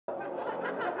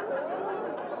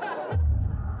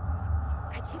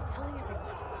I keep telling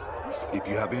everyone. We should... If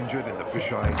you have injured in the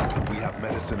fisheye, we have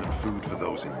medicine and food for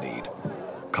those in need.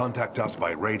 Contact us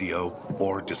by radio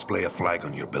or display a flag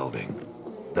on your building.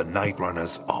 The Night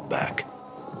Runners are back.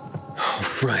 Oh,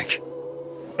 Frank.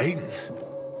 Aiden,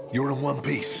 you're in one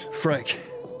piece. Frank,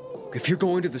 if you're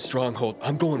going to the Stronghold,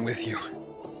 I'm going with you.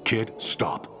 Kid,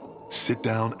 stop. Sit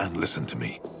down and listen to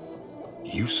me.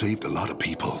 You saved a lot of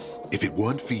people. If it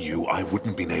weren't for you, I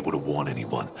wouldn't been able to warn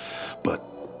anyone. But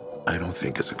I don't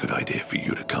think it's a good idea for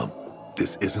you to come.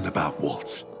 This isn't about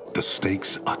Waltz. The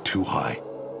stakes are too high.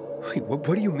 Wait,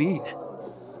 what do you mean?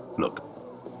 Look,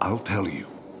 I'll tell you,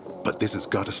 but this has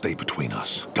got to stay between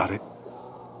us. Got it?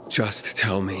 Just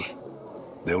tell me.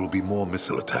 There will be more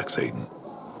missile attacks, Aiden.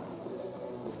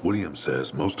 William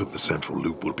says most of the central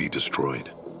loop will be destroyed.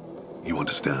 You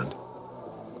understand?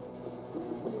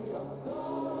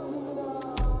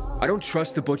 I don't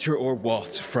trust the Butcher or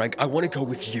Waltz, Frank. I want to go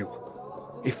with you.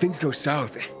 If things go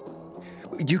south,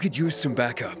 you could use some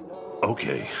backup.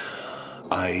 Okay.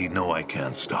 I know I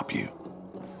can't stop you.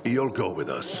 You'll go with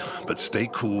us, but stay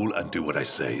cool and do what I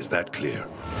say. Is that clear?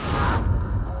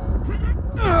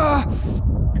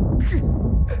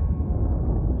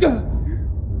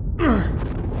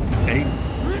 Aiden.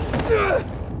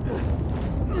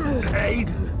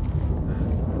 Aiden.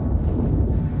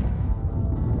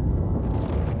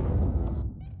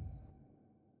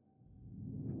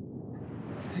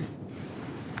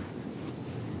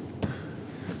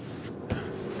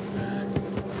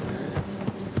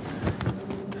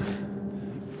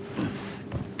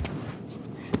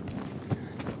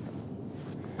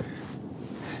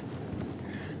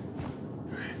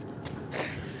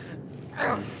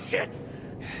 Shit!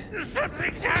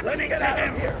 Something's happening to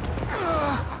him!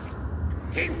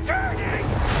 He's turning!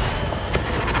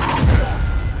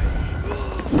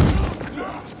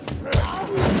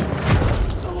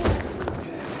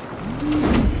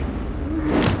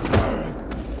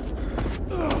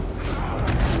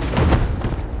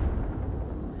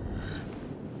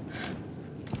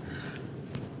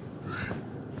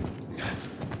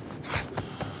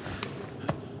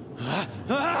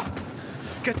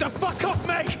 Get the fuck off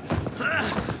me!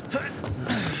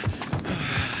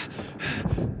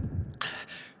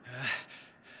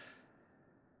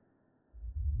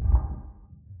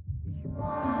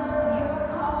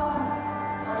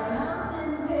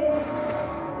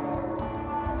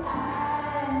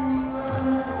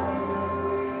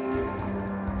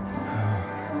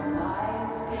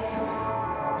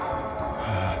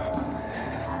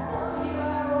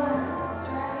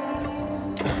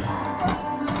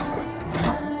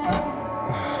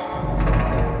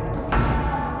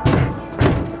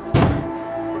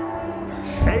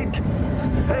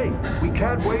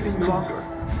 Can't wait any longer.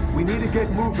 We need to get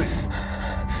moving.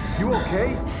 You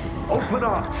okay? Open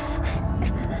up.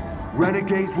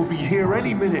 Renegades will be here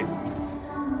any minute.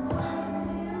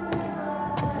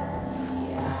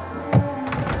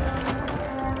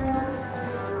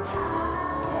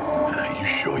 You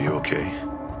sure you're okay?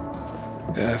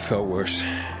 Yeah, I felt worse.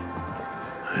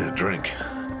 A drink.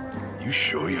 You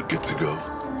sure you're good to go?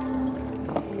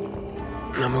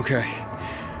 I'm okay.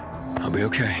 I'll be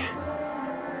okay.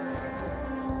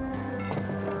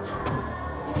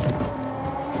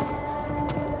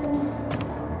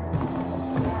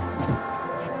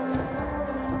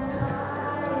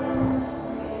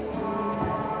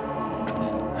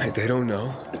 They don't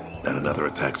know? That another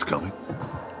attack's coming?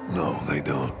 No, they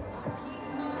don't.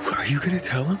 Are you gonna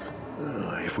tell them?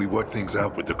 If we work things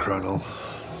out with the Colonel,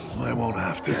 I won't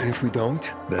have to. And if we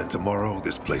don't? Then tomorrow,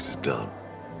 this place is done.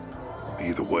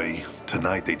 Either way,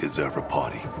 tonight they deserve a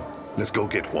party. Let's go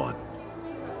get one.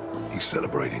 He's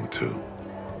celebrating too.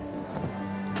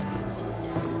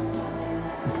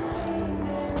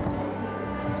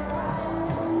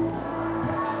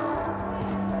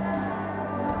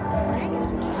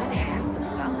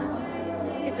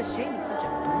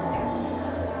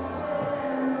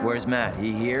 Where's Matt?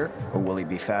 He here? Or will he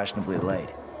be fashionably late?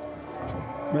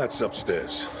 Matt's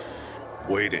upstairs.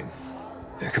 Waiting.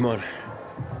 Yeah, come on.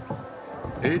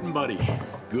 Aiden, buddy.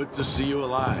 Good to see you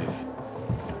alive.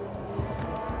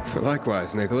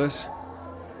 Likewise, Nicholas.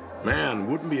 Man,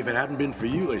 wouldn't be if it hadn't been for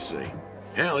you, they say.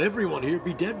 Hell, everyone here'd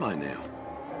be dead by now.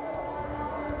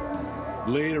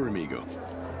 Later, amigo.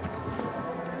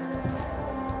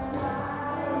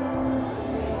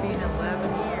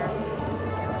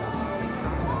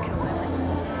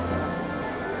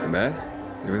 Matt?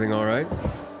 Everything all right?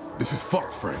 This is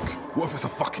fucked, Frank. What if it's a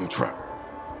fucking trap?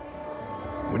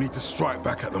 We need to strike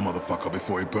back at the motherfucker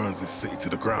before he burns this city to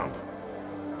the ground.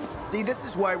 See, this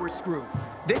is why we're screwed.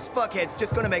 This fuckhead's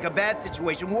just gonna make a bad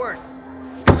situation worse.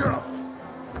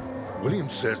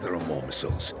 Williams says there are more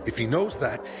missiles. If he knows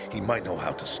that, he might know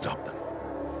how to stop them.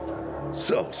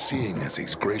 So, seeing as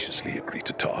he's graciously agreed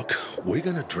to talk, we're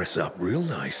gonna dress up real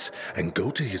nice and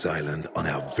go to his island on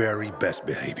our very best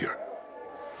behavior.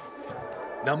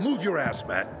 Now move your ass,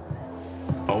 Matt.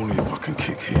 Only if I can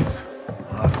kick his.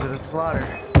 Off to the slaughter.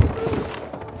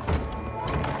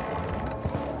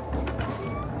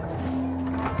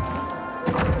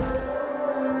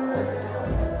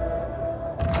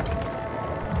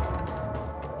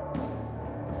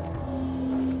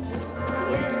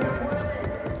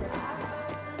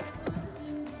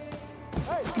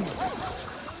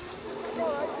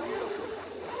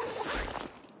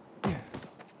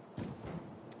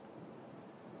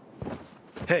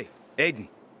 Hey, Aiden.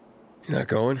 You're not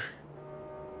going?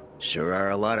 Sure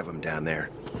are a lot of them down there.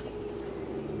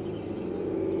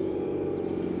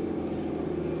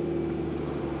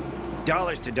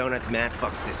 Dollars to donuts, Matt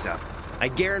fucks this up. I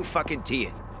guarantee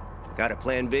it. Got a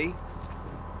plan B?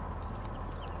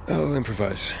 I'll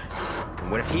improvise.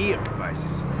 And what if he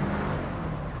improvises?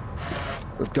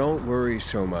 Look, don't worry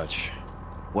so much.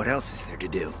 What else is there to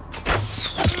do?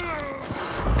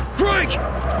 Frank!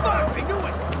 Fuck, I knew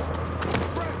it!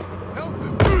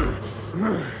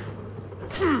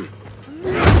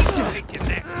 Taking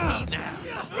that knee now.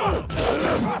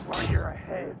 While you're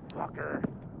ahead, fucker.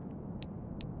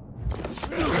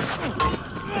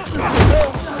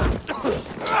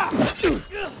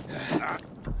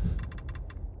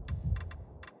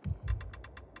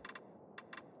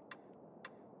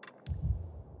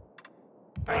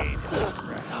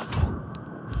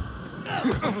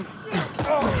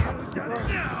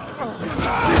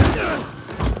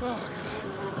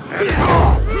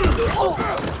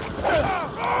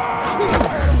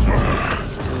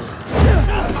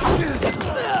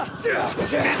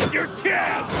 Stand your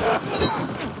chance!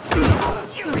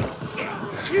 Fuck you!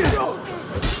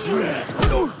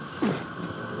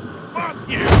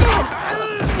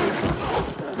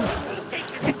 Take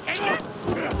it!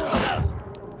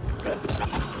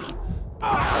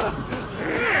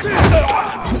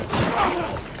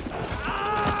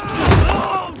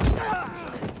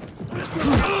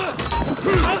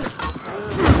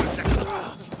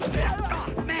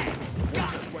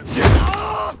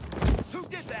 Who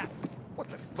did that? What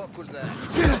the fuck was that?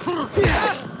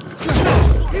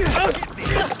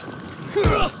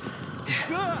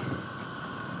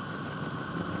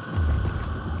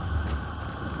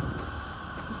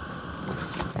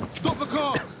 Stop the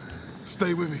car!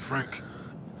 Stay with me, Frank.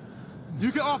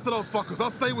 You get after those fuckers,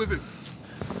 I'll stay with him.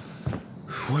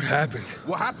 What happened?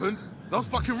 What happened? Those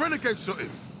fucking renegades shot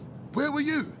him. Where were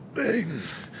you? Aiden.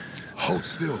 Hold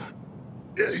still.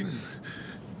 Aiden.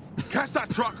 Catch that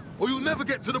truck, or you'll never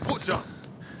get to the butcher.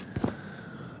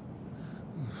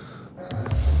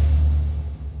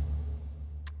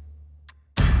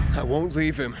 I won't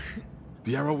leave him.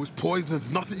 The arrow was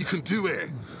poisoned. Nothing you can do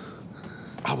here.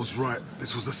 I was right.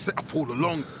 This was a setup all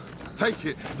along. Take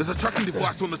it. There's a tracking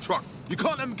device on the truck. You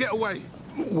can't let them get away.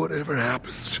 Whatever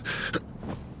happens,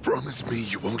 promise me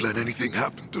you won't let anything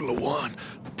happen to Lawan.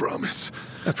 Promise.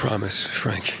 I promise,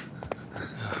 Frank.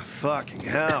 Fucking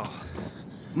hell.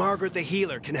 Margaret the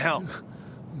healer can help.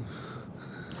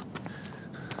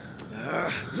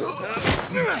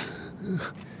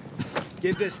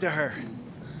 Give this to her.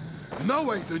 No,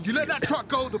 Aiden. You let that truck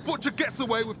go, the butcher gets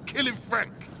away with killing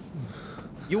Frank.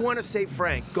 You want to save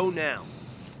Frank, go now.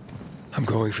 I'm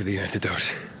going for the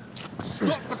antidote.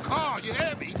 Stop the car, you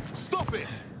hear me? Stop it!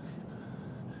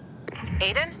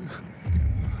 Aiden?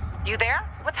 You there?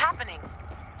 What's happening?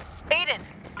 Aiden!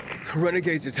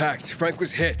 Renegades attacked. Frank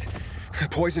was hit.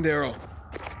 Poisoned arrow.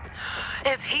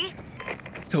 Is he?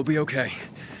 He'll be okay.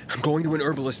 I'm going to an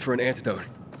herbalist for an antidote.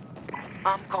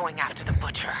 I'm going after the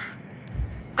butcher.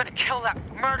 I'm gonna kill that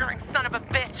murdering son of a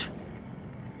bitch.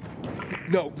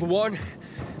 No, Lawan,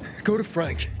 go to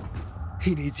Frank.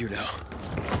 He needs you now.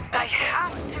 I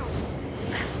have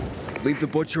to. Leave the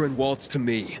butcher and Waltz to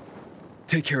me.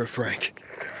 Take care of Frank.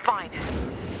 Fine.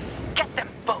 Get them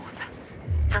both.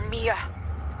 For Mia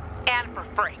and for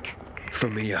Frank. For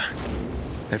Mia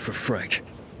and for Frank.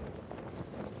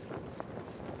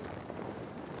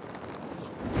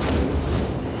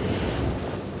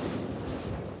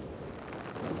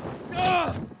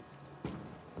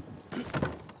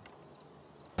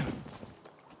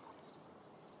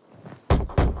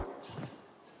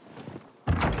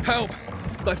 Help!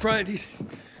 My friend, he's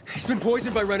been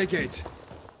poisoned by renegades.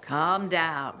 Calm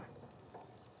down.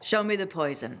 Show me the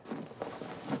poison.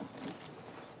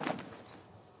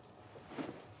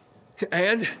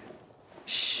 And?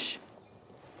 Shh.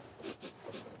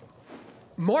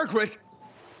 Margaret!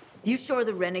 You sure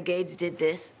the renegades did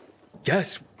this?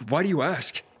 Yes, why do you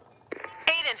ask?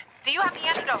 Aiden, do you have the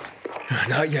antidote?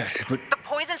 Not yet, but The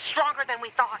poison's stronger than we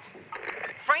thought.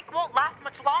 Frank won't last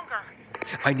much longer.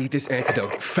 I need this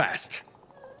antidote fast.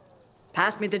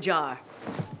 Pass me the jar.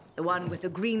 The one with the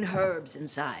green herbs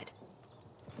inside.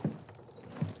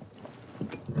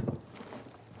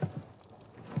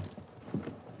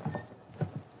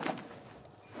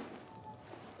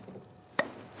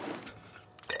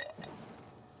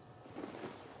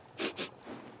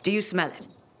 Do you smell it?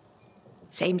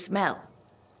 Same smell.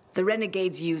 The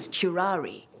renegades use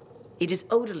curare. It is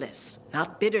odorless,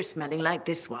 not bitter-smelling like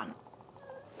this one.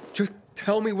 Just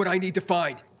tell me what I need to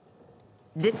find.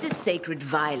 This is sacred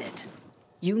violet.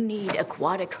 You need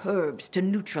aquatic herbs to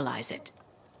neutralize it.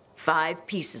 5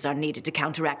 pieces are needed to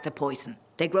counteract the poison.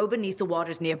 They grow beneath the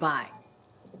waters nearby.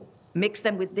 Mix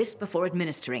them with this before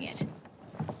administering it.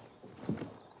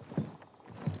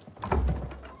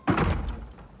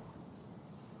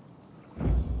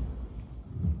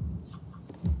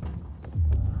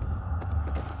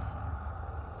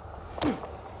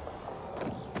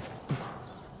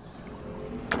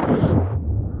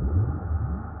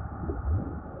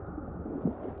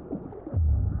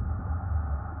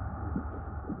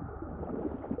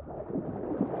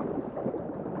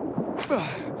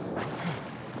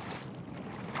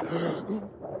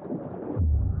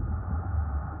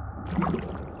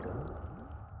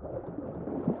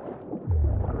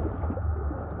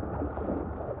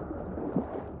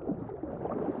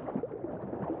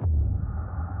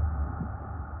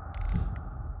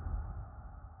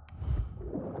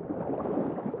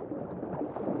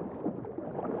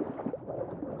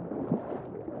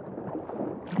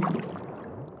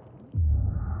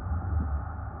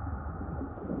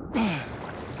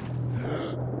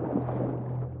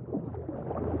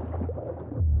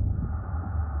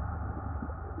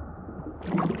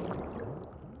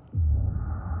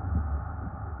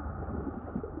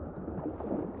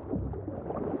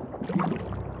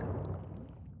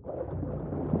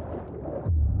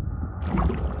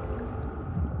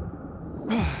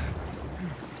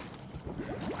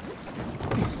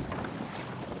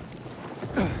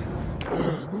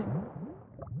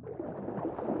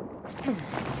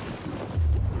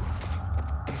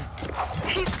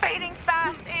 He's fading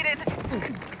fast,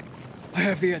 Aiden. I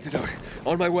have the antidote.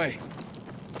 On my way.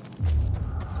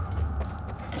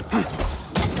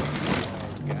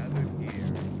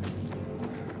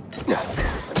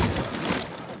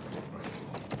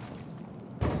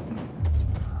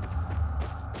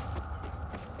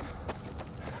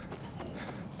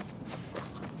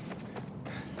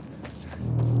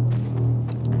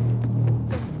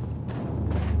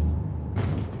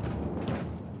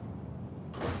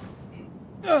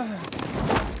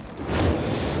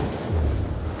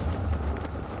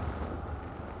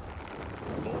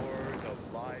 Lord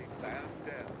of life and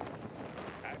death,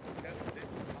 accept this.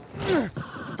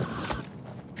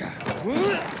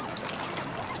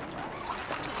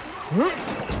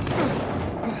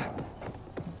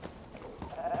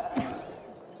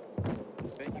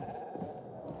 Thank you.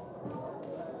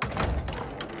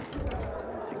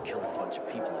 To kill a bunch of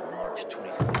people in March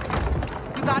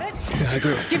 2020. You got it? Yeah, I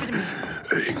do. Give it to me.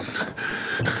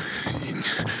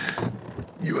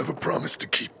 You have a promise to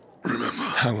keep, remember?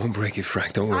 I won't break it,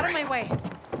 Frank. Don't Out worry. of my way.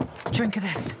 Drink of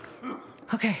this.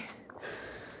 Okay.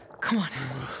 Come on.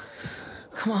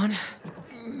 Come on.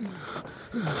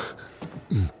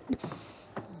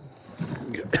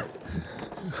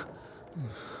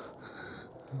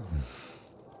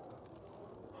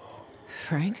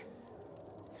 Frank?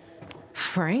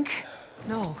 Frank?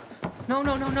 No. No,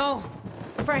 no, no, no.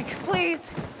 Frank, please.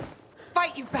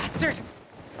 Fight, you bastard.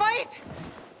 Fight!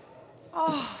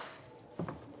 Oh.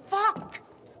 Fuck.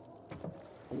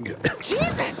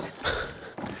 Jesus!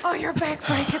 Oh, you're back,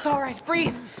 Frank. It's all right.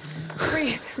 Breathe.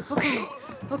 Breathe. Okay.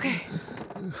 Okay.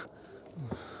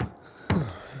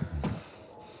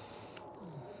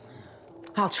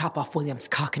 I'll chop off William's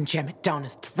cock and jam it down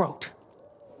his throat.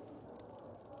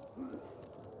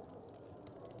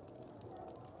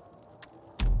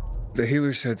 The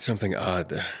healer said something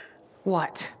odd.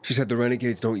 What? She said the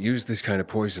renegades don't use this kind of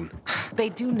poison. They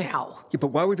do now. Yeah, but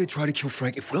why would they try to kill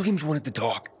Frank if Williams wanted to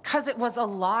talk? 'Cause it was a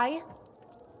lie?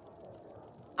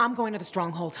 I'm going to the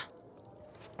stronghold.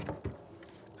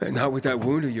 Not with that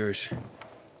wound of yours.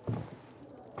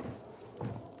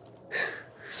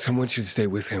 Someone should stay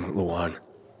with him, Luan.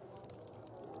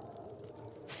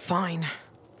 Fine.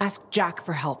 Ask Jack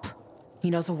for help. He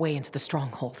knows a way into the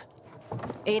stronghold.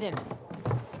 Aiden.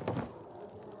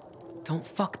 Don't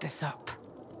fuck this up.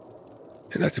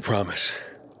 And that's a promise.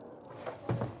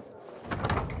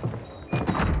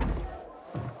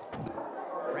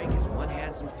 Frank is one hazard.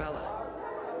 handsome fella.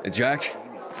 Jack,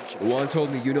 Juan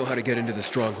told me you know how to get into the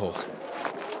stronghold.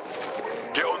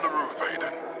 Get on the roof,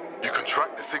 Aiden. You can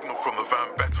track the signal from the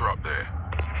van better up there.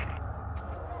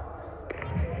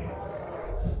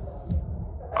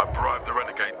 I've bribed the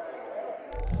renegade.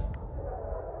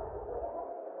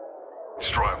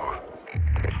 Driver.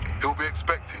 He'll be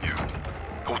expecting you.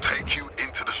 He'll take you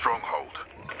into the stronghold.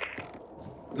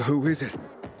 Who is it?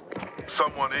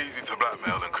 Someone easy to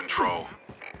blackmail and control.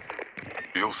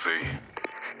 You'll see.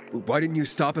 Why didn't you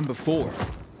stop him before?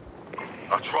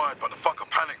 I tried, but the fucker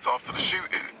panicked after the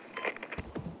shooting.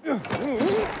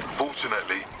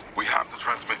 Fortunately, we have the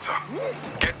transmitter.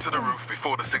 Get to the roof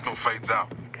before the signal fades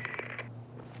out.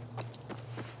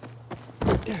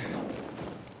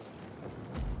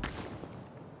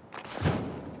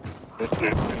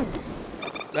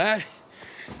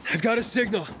 I've got a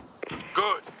signal.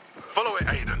 Good. Follow it,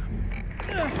 Aiden.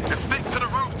 And stick to the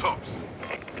rooftops.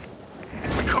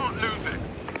 We can't lose it.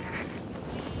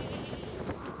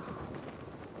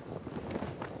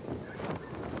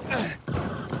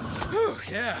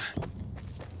 Yeah.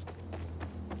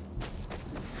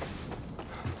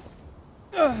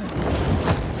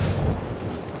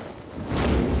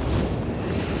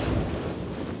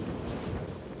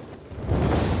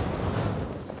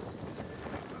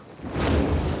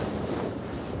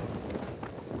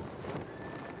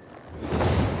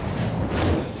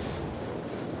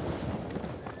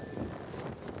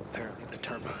 Apparently the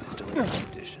turbine is still in good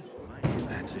condition.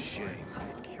 That's a shame.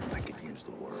 I could use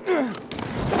the word.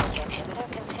 Inhibitor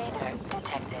container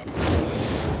detected.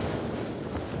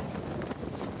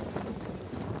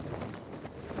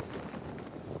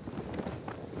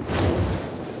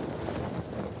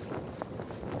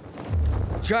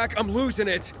 Jack, I'm losing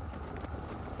it.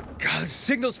 God, the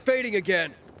signal's fading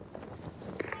again.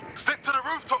 Stick to the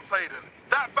rooftops, Aiden.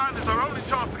 That van is our only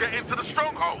chance to get into the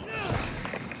stronghold.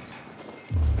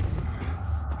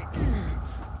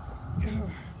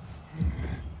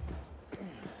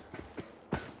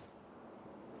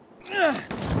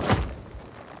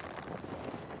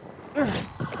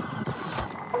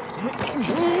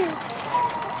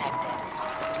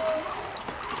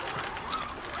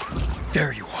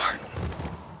 There you are.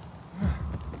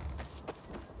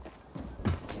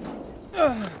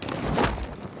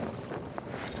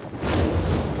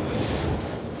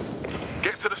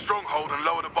 Get to the stronghold and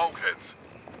lower the bulkheads.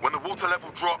 When the water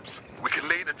level drops, we can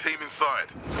lead a team inside.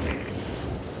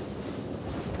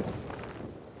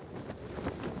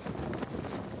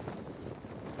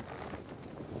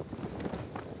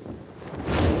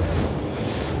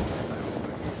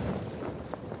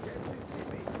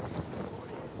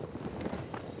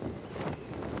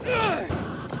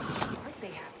 They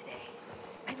have today.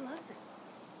 I love it.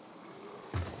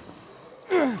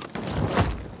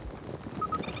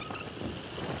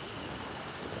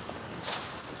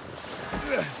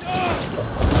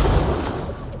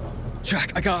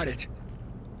 Jack, I got it.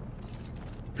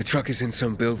 The truck is in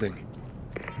some building.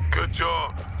 Good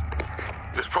job.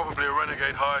 There's probably a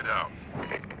renegade hideout.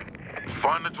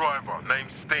 Find the driver,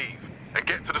 named Steve, and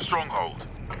get to the stronghold.